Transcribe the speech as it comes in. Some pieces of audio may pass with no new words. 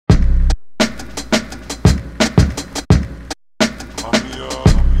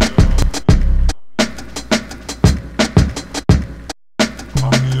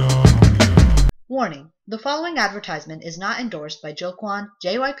Warning: the following advertisement is not endorsed by JoKwon,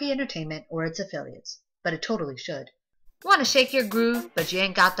 JYP Entertainment, or its affiliates, but it totally should. Want to shake your groove, but you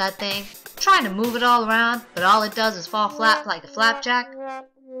ain't got that thing? Trying to move it all around, but all it does is fall flat like a flapjack?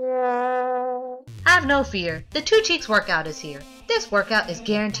 Have no fear, the TwoCheex workout is here. This workout is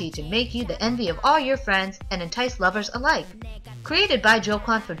guaranteed to make you the envy of all your friends and entice lovers alike. Created by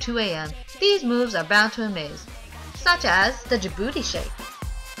JoKwon for 2 a.m., these moves are bound to amaze, such as the Djibouti shake,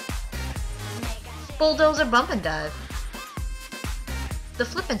 bulldozer bump and dive, the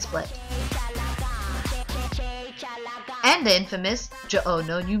flip and split, and the infamous Jo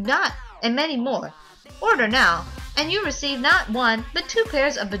No You Not, and many more. Order now, and you receive not one, but 2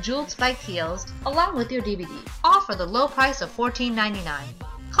 pairs of bejeweled spiked heels, along with your DVD, all for the low price of $14.99.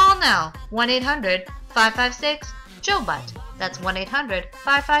 Call now, 1-800-556-JOBUTT. That's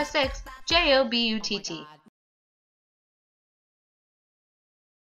 1-800-556-JOBUTT.